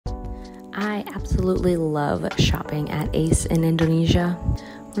I absolutely love shopping at Ace in Indonesia.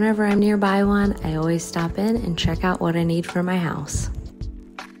 Whenever I'm nearby one, I always stop in and check out what I need for my house.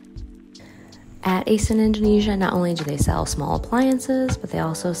 At Ace in Indonesia, not only do they sell small appliances, but they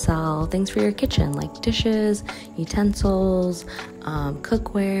also sell things for your kitchen like dishes, utensils,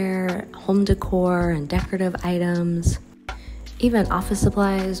 cookware, home decor, and decorative items. Even office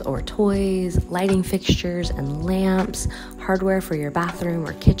supplies or toys, lighting fixtures and lamps, hardware for your bathroom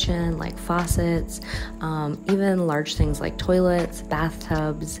or kitchen like faucets, even large things like toilets,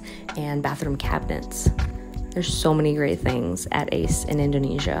 bathtubs, and bathroom cabinets. There's so many great things at Ace in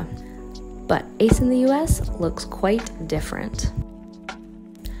Indonesia. But Ace in the US looks quite different.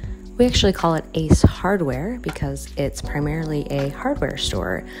 We actually call it Ace Hardware because it's primarily a hardware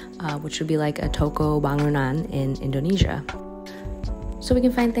store, which would be like a toko bangunan in Indonesia. So we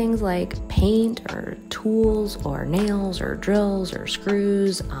can find things like paint or tools or nails or drills or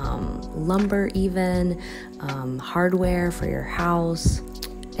screws, lumber even, hardware for your house.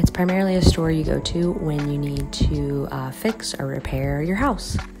 It's primarily a store you go to when you need to fix or repair your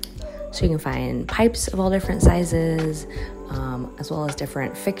house. So you can find pipes of all different sizes, as well as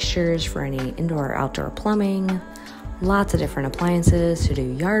different fixtures for any indoor or outdoor plumbing, lots of different appliances to do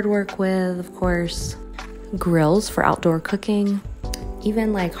yard work with, of course, grills for outdoor cooking,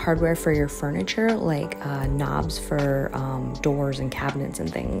 even like hardware for your furniture, like knobs for doors and cabinets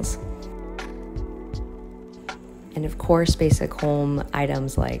and things. And of course, basic home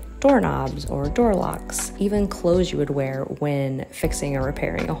items like doorknobs or door locks, even clothes you would wear when fixing or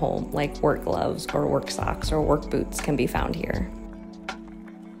repairing a home, like work gloves or work socks or work boots can be found here.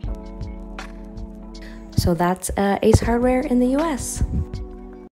 So that's Ace Hardware in the US.